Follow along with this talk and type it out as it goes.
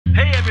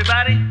Hey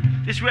everybody,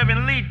 this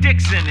Reverend Lee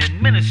Dixon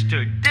and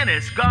Minister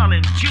Dennis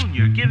Garland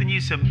Jr. giving you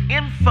some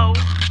info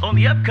on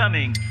the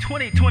upcoming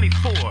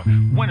 2024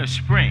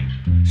 Winter-Spring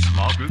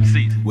Small Group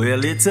Season.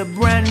 Well, it's a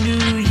brand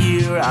new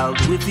year, out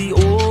with the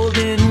old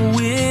and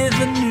with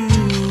the new.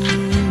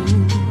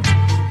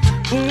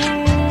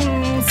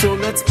 So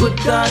let's put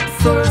God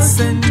first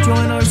and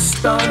join or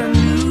start a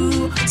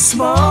new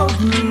small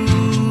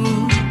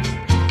group.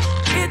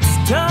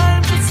 It's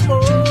time for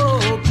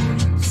small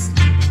groups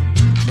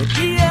at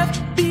EFBC.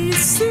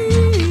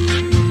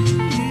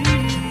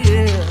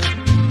 Yeah.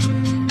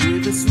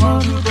 With a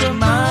small group of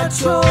my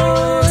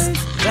choice,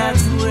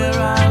 that's where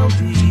I'll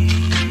be.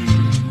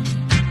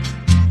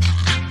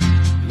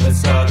 Let's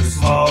start a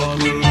small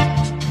group.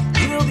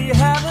 We'll be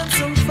having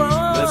some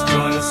fun. Let's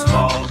join a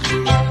small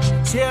group,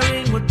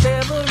 sharing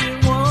whatever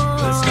we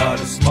want. Let's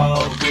start a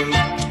small group.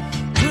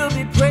 We'll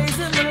be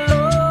praising the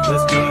Lord.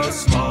 Let's join a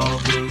small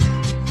group,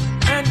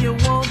 and you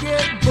won't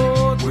get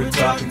bored. We're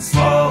talking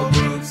small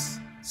groups,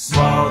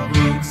 small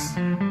groups.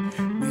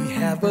 We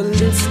have a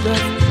list of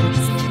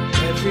groups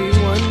for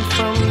everyone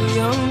from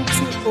young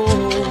to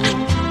old.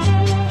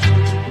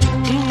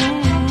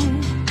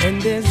 And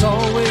there's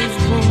always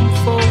room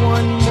for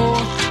one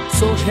more,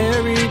 so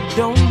hurry,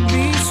 don't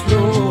be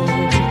slow.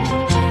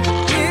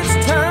 It's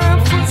time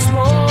for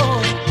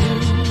small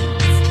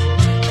groups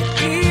at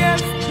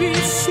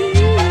EFBC.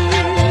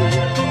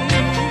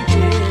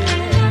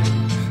 Yeah.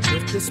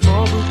 With the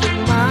small group of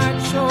my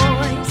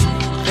choice,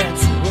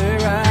 that's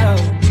where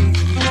I'll be.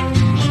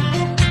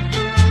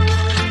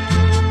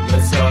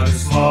 Let's start a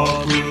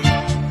small group.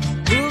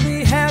 We'll be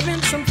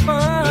having some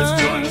fun.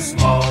 Let's join a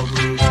small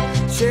group,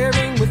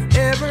 sharing with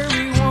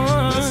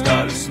everyone. Let's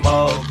start a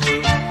small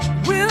group.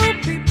 We'll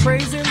be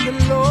praising the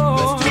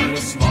Lord. Let's join a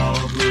small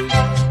group,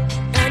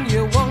 and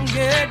you won't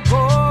get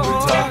bored.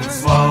 We're talking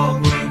small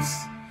groups,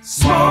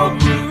 small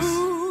groups.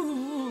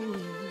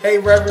 Hey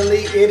Reverend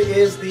Lee, it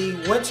is the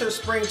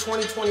Winter-Spring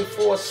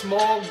 2024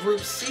 small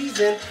group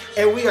season,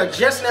 and we are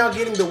just now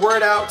getting the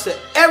word out to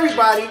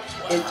everybody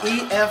in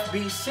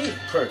EFBC.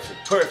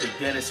 Perfect,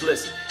 Dennis.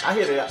 Listen, I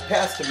hear that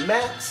Pastor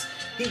Max,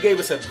 he gave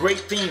us a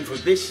great theme for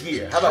this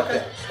year. How about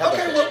that? How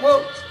about that?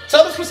 Well,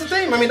 tell us what's the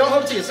theme. I mean, don't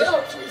hold it to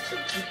yourself.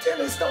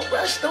 Dennis, don't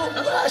rush.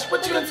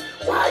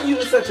 Why are you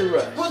in such a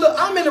rush? Well, look,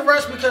 I'm in a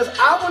rush because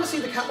I want to see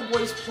the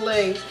Cowboys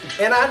play,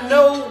 and I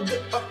know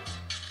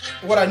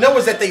what I know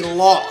is that they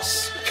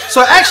lost.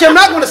 So actually, I'm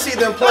not going to see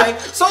them play.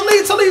 So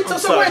Lee, tell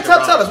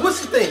us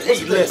what's the theme?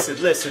 Hey,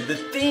 listen. The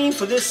theme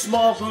for this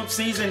small group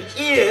season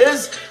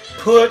is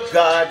put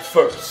God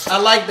first. I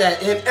like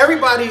that, and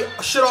everybody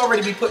should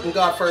already be putting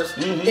God first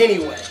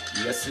anyway.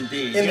 Yes,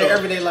 indeed. In their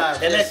everyday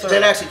lives. And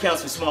that actually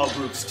counts for small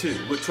groups too.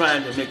 We're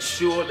trying to make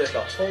sure that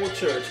the whole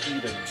church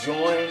either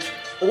joins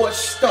or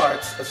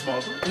starts a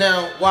small group.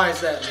 Now, why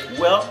is that, Lee?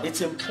 Well, it's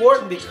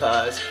important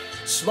because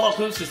small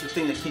groups is the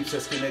thing that keeps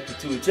us connected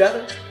to each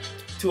other,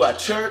 to our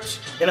church,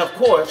 and of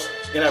course,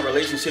 in our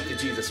relationship to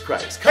Jesus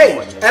Christ. Come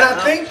on, and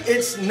I think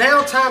it's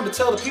now time to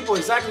tell the people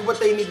exactly what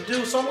they need to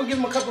do. So I'm going to give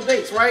them a couple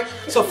dates, right?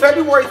 So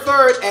February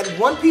 3rd at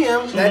 1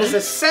 p.m., that is a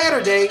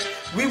Saturday,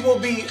 we will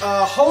be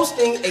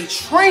hosting a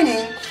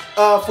training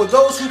for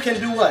those who can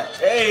do what?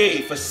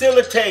 Hey,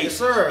 facilitate. Yes,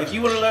 sir. If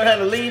you want to learn how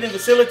to lead and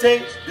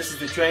facilitate, this is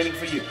the training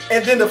for you.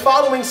 And then the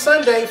following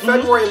Sunday,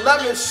 February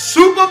 11th,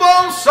 Super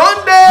Bowl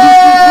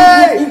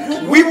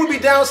Sunday! We will be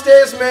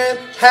downstairs, man,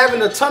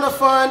 having a ton of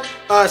fun,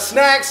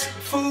 snacks,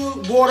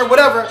 food, water,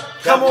 whatever.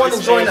 Come on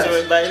and join us.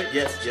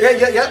 Yes.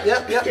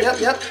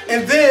 Yep.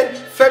 And then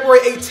February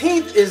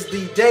 18th is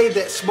the day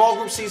that small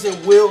group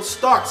season will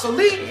start. So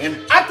Lee,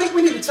 I think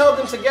we need to tell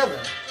them together.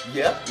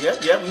 Yep. We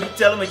need to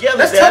tell them together.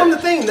 Let's tell them the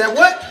thing that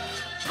what?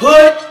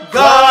 Put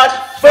God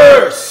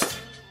first.